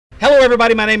Hello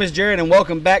everybody, my name is Jared and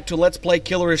welcome back to Let's Play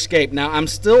Killer Escape. Now I'm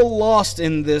still lost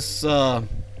in this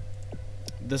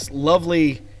this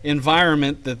lovely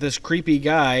environment that this creepy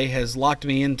guy has locked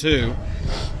me into.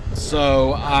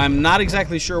 So I'm not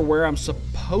exactly sure where I'm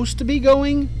supposed to be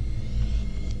going.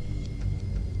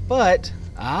 But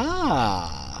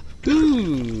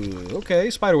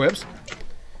okay, spider webs.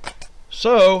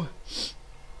 So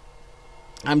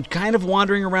I'm kind of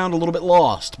wandering around a little bit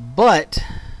lost, but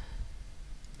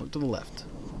look to the left.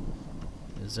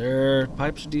 Is there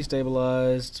pipes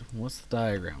destabilized? What's the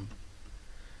diagram?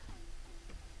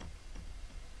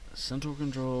 Central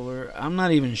controller. I'm not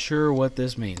even sure what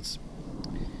this means.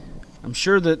 I'm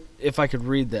sure that if I could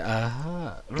read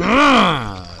that.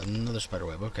 Another spider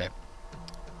web. Okay.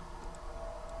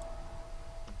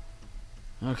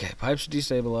 Okay, pipes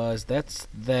destabilized. That's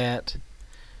that.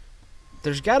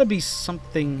 There's got to be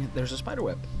something. There's a spider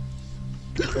web.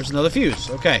 There's another fuse.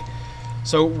 Okay.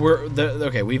 So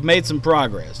okay, we've made some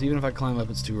progress. Even if I climb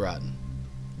up, it's too rotten.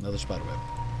 Another spider web.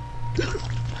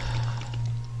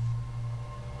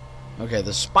 Okay,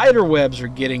 the spider webs are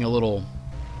getting a little...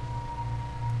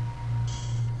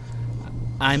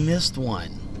 I missed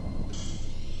one.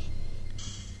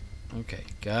 Okay,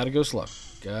 gotta go slow.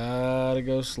 Gotta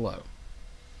go slow.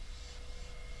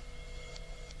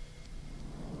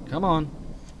 Come on.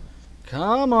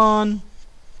 Come on.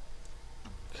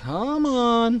 Come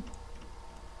on.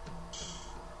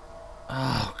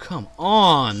 Oh, come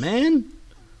on, man.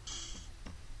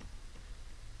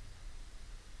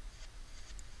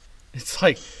 It's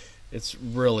like, it's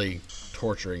really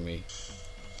torturing me.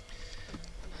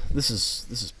 This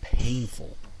is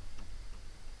painful.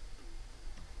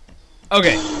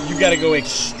 Okay, you got to go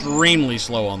extremely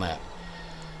slow on that.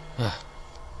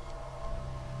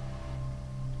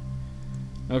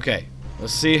 Okay,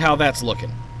 let's see how that's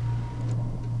looking.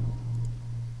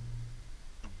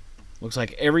 Looks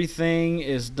like everything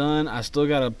is done. I still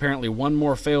got apparently one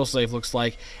more failsafe, looks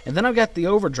like. And then I've got the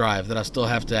overdrive that I still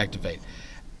have to activate.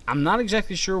 I'm not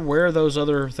exactly sure where those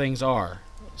other things are.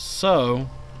 So,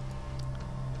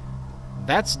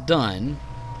 that's done.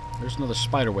 There's another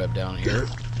spider web down here.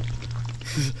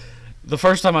 The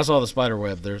first time I saw the spider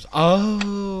web, there's...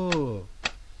 Oh!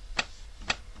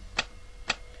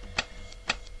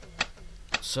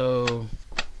 So,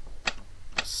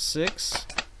 6...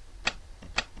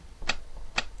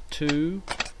 2.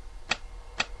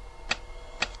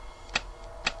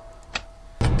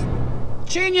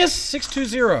 Genius!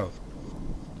 620.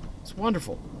 It's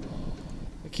wonderful.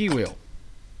 A key wheel.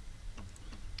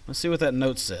 Let's see what that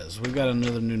note says. We've got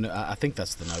another new note. I think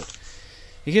that's the note.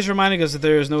 He keeps reminding us that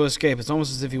there is no escape. It's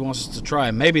almost as if he wants us to try.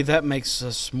 Maybe that makes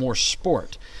us more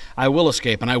sport. I will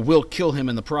escape, and I will kill him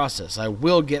in the process. I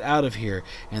will get out of here,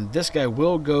 and this guy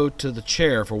will go to the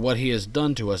chair for what he has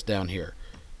done to us down here.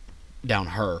 Down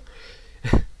her.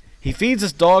 He feeds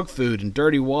us dog food and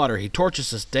dirty water. He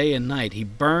tortures us day and night. He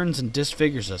burns and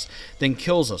disfigures us, then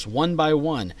kills us one by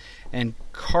one and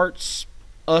carts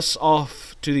us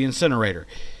off to the incinerator.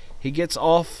 He gets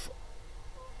off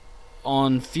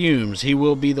on fumes. He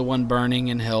will be the one burning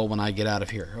in hell when I get out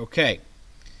of here. Okay.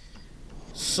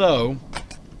 So,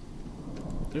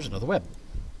 there's another web.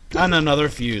 And another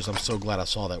fuse. I'm so glad I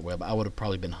saw that web. I would have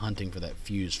probably been hunting for that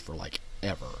fuse for like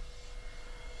ever.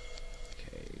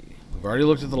 We've already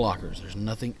looked at the lockers. There's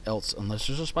nothing else unless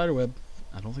there's a spider web.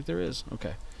 I don't think there is.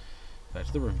 Okay. Back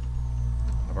to the room.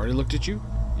 I've already looked at you.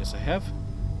 Yes, I have.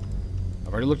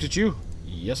 I've already looked at you.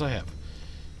 Yes, I have.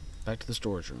 Back to the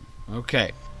storage room.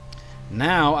 Okay.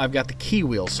 Now I've got the key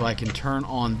wheel so I can turn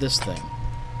on this thing.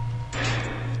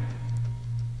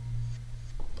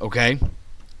 Okay.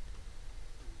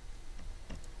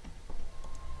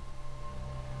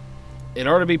 It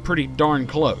ought to be pretty darn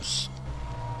close.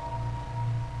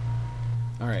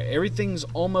 Alright, everything's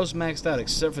almost maxed out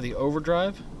except for the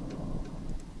overdrive.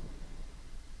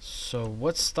 So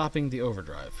what's stopping the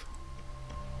overdrive?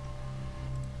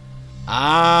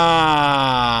 Ah!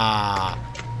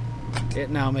 It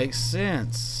now makes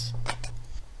sense.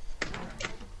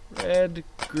 Red,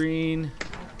 green,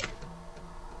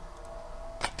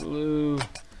 blue.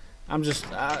 I'm just...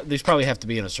 these probably have to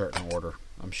be in a certain order.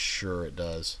 I'm sure it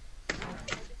does.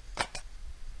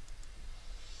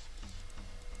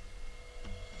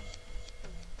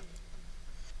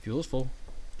 Fuel is full.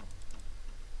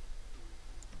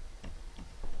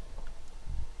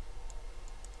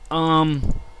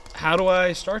 How do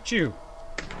I start you?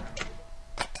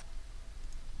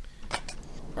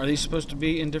 Are these supposed to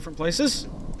be in different places?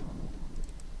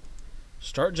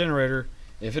 Start generator.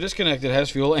 If it is connected, it has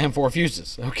fuel and 4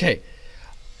 fuses. Okay.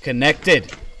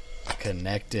 Connected.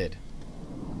 Connected.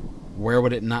 Where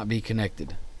would it not be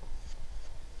connected?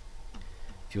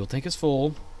 Fuel tank is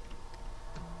full.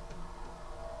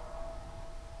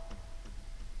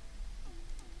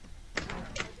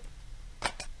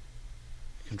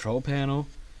 Control panel.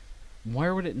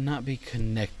 Why would it not be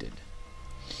connected?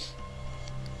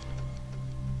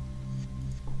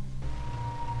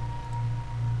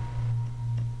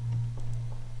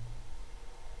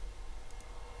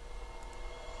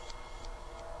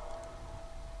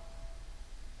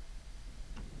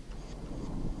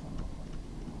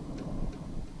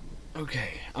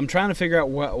 Okay, I'm trying to figure out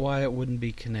why it wouldn't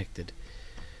be connected.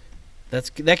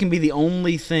 That can be the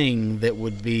only thing that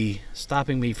would be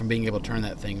stopping me from being able to turn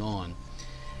that thing on.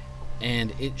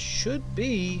 And it should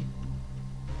be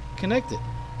connected.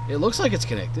 It looks like it's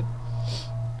connected.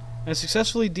 I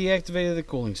successfully deactivated the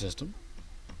cooling system.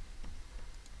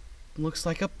 Looks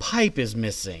like a pipe is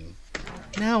missing.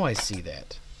 Now I see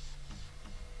that.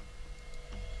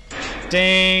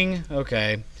 Ding!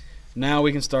 Okay. Now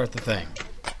we can start the thing.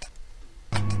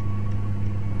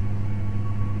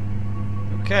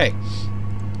 Okay.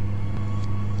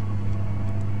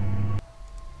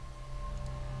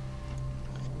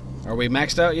 Are we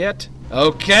maxed out yet?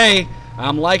 Okay.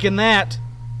 I'm liking that.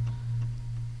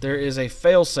 There is a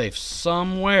failsafe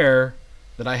somewhere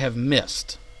that I have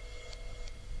missed.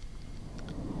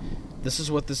 This is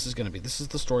what this is going to be. This is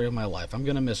the story of my life. I'm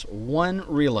going to miss one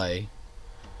relay.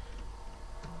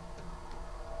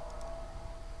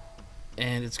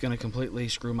 And it's going to completely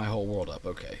screw my whole world up.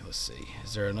 Okay, let's see.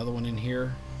 Is there another one in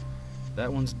here?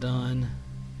 That one's done.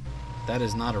 That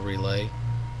is not a relay.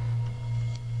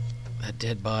 That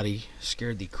dead body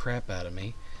scared the crap out of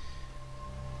me.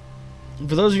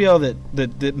 For those of y'all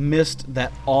that missed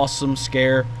that awesome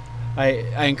scare,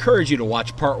 I encourage you to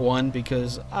watch part 1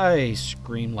 because I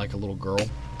scream like a little girl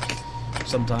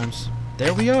sometimes.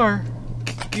 There we are.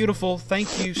 Beautiful.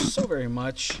 Thank you so very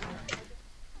much.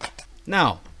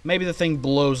 Now, maybe the thing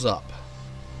blows up.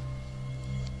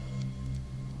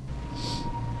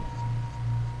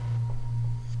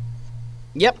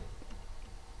 Yep.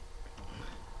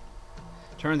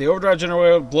 Turn the overdrive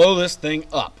generator, blow this thing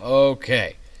up.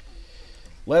 Okay.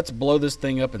 Let's blow this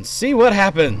thing up and see what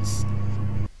happens.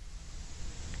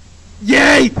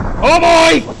 Yay! Oh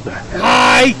boy!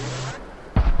 Hi!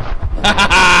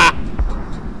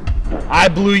 I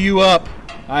blew you up.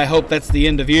 I hope that's the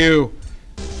end of you.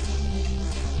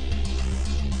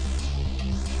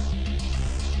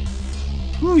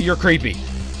 Ooh, you're creepy.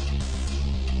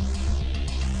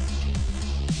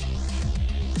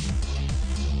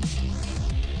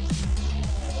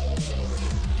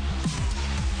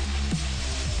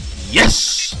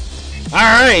 Yes!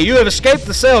 Alright, you have escaped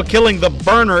the cell, killing the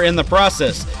burner in the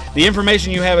process. The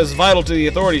information you have is vital to the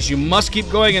authorities. You must keep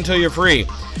going until you're free.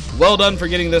 Well done for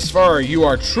getting this far. You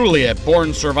are truly a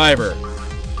born survivor.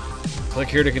 Click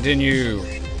here to continue.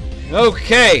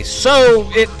 Okay, so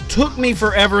it took me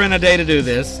forever and a day to do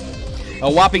this. A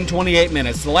whopping 28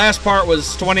 minutes. The last part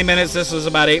was 20 minutes. This was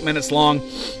about 8 minutes long.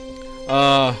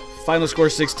 Final score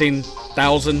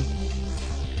 16,000.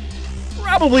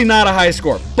 Probably not a high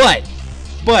score, but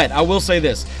I will say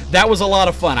this. That was a lot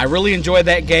of fun. I really enjoyed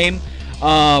that game.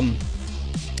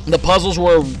 The puzzles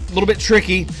were a little bit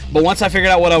tricky, but once I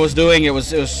figured out what I was doing, it was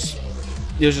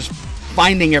just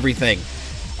finding everything.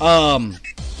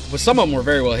 But some of them were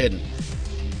very well hidden.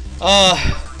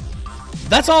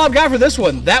 That's all I've got for this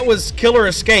one. That was Killer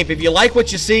Escape. If you like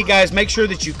what you see, guys, make sure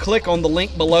that you click on the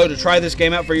link below to try this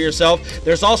game out for yourself.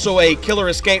 There's also a Killer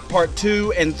Escape Part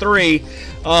 2 and 3.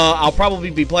 I'll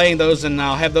probably be playing those, and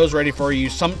I'll have those ready for you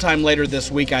sometime later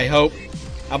this week, I hope.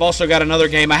 I've also got another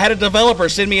game. I had a developer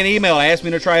send me an email. Asked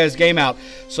me to try his game out.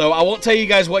 So I won't tell you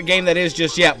guys what game that is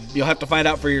just yet. You'll have to find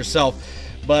out for yourself.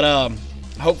 But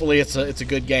hopefully it's a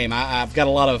good game. I've got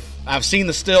a lot of... I've seen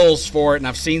the stills for it, and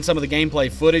I've seen some of the gameplay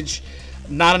footage.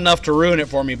 Not enough to ruin it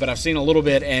for me, but I've seen a little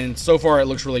bit, and so far it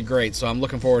looks really great, so I'm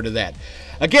looking forward to that.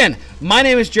 Again, my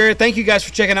name is Jared. Thank you guys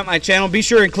for checking out my channel. Be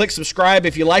sure and click subscribe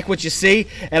if you like what you see,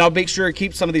 and I'll make sure to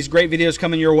keep some of these great videos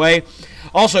coming your way.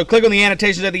 Also, click on the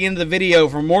annotations at the end of the video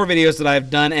for more videos that I've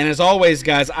done, and as always,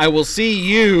 guys, I will see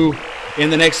you in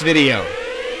the next video.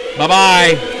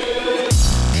 Bye-bye.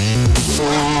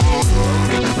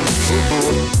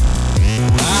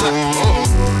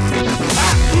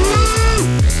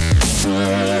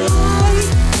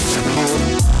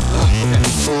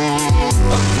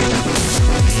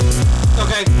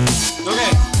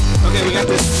 Okay, we got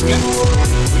this. We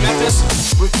got this.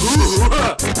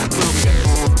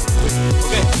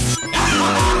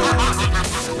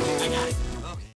 Okay.